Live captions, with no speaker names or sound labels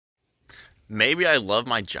maybe I love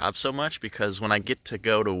my job so much because when I get to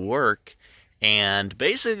go to work and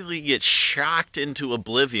basically get shocked into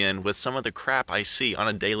oblivion with some of the crap I see on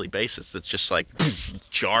a daily basis that's just like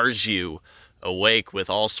jars you awake with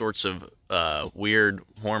all sorts of weird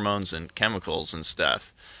hormones and chemicals and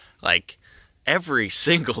stuff. Like every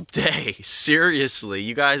single day, seriously,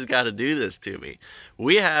 you guys got to do this to me.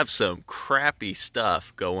 We have some crappy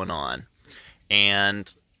stuff going on,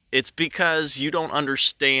 and it's because you don't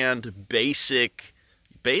understand basic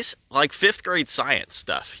like 5th grade science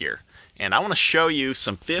stuff here. And I want to show you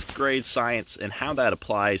some 5th grade science and how that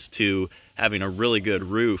applies to having a really good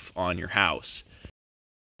roof on your house.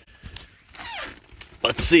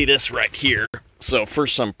 Let's see this right here. So for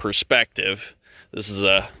some perspective, this is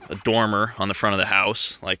a dormer on the front of the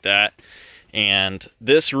house like that. And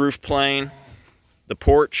this roof plane, the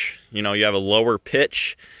porch, you know, you have a lower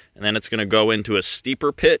pitch and then it's going to go into a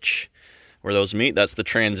steeper pitch where those meet. That's the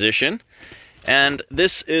transition. And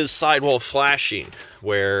this is sidewall flashing,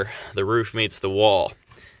 where the roof meets the wall.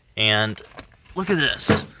 And look at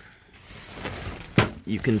this.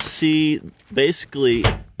 You can see basically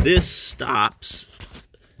this stops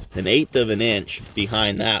 1/8 of an inch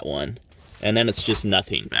behind that one, and then it's just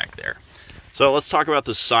nothing back there. So let's talk about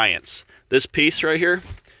the science. This piece right here,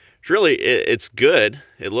 it's good.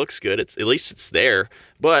 It looks good. At least it's there,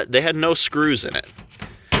 but they had no screws in it.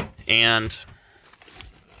 And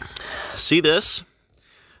see this?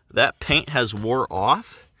 That paint has wore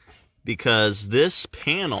off because this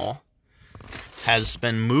panel has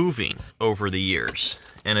been moving over the years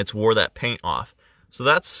and it's wore that paint off. So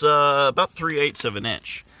that's about 3/8 of an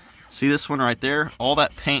inch. See this one right there? All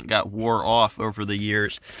that paint got wore off over the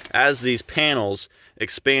years as these panels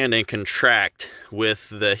expand and contract with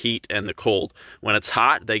the heat and the cold. When it's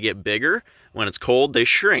hot, they get bigger. When it's cold, they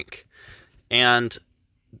shrink. And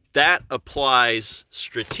that applies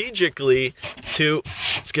strategically to,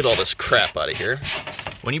 let's get all this crap out of here.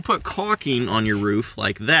 When you put caulking on your roof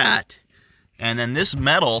like that, and then this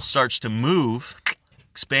metal starts to move,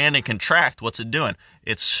 expand and contract, what's it doing?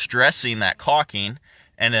 It's stressing that caulking,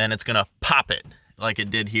 and then it's gonna pop it like it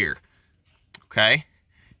did here, okay?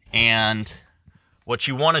 And what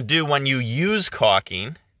you wanna do when you use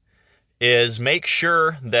caulking is make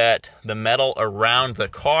sure that the metal around the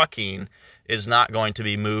caulking is not going to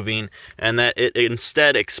be moving and that it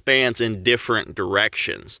instead expands in different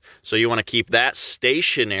directions. So you want to keep that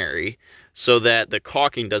stationary so that the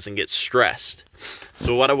caulking doesn't get stressed.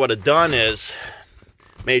 So what I would have done is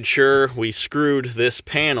made sure we screwed this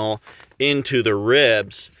panel into the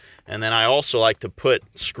ribs, and then I also like to put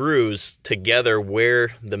screws together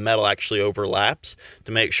where the metal actually overlaps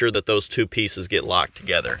to make sure that those two pieces get locked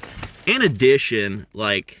together. In addition,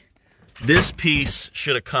 like, this piece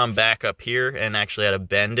should have come back up here and actually had a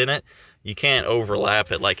bend in it. You can't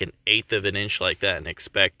overlap it like 1/8 of an inch like that and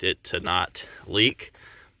expect it to not leak.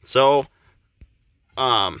 So,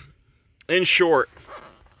 in short,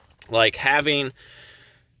 like having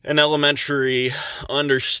an elementary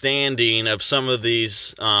understanding of some of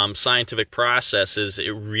these scientific processes,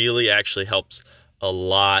 it really actually helps a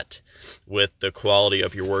lot with the quality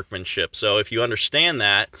of your workmanship. So if you understand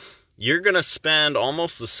that, you're going to spend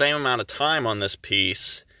almost the same amount of time on this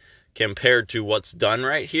piece compared to what's done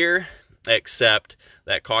right here, except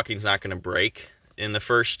that caulking's not going to break in the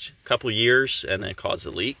first couple years and then cause a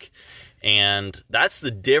leak. And that's the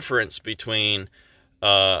difference between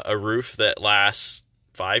a roof that lasts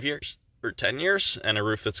 5 years or 10 years and a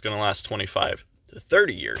roof that's going to last 25 to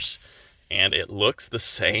 30 years. And it looks the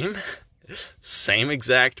same, same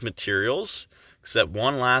exact materials, except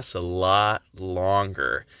one lasts a lot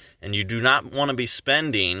longer. And you do not want to be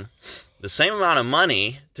spending the same amount of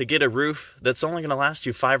money to get a roof that's only going to last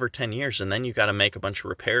you 5 or 10 years, and then you got to make a bunch of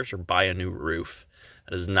repairs or buy a new roof.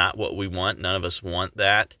 That is not what we want. None of us want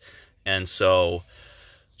that. And so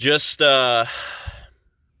just, I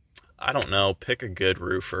don't know, pick a good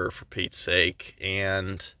roofer for Pete's sake.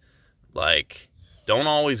 And, like, don't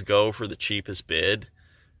always go for the cheapest bid,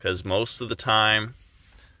 because most of the time,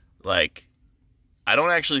 like, I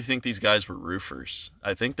don't actually think these guys were roofers.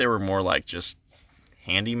 I think they were more like just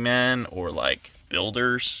handymen or like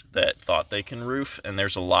builders that thought they can roof, and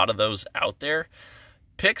there's a lot of those out there.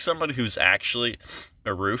 Pick somebody who's actually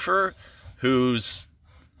a roofer, who's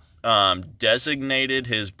designated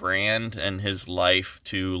his brand and his life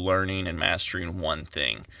to learning and mastering one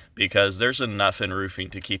thing, because there's enough in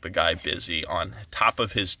roofing to keep a guy busy on top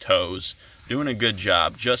of his toes doing a good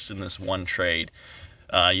job just in this one trade.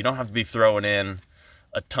 You don't have to be throwing in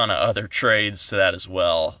a ton of other trades to that as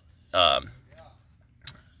well. I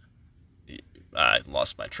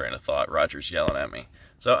lost my train of thought. Roger's yelling at me.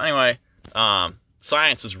 So anyway,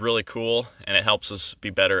 science is really cool, and it helps us be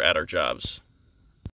better at our jobs.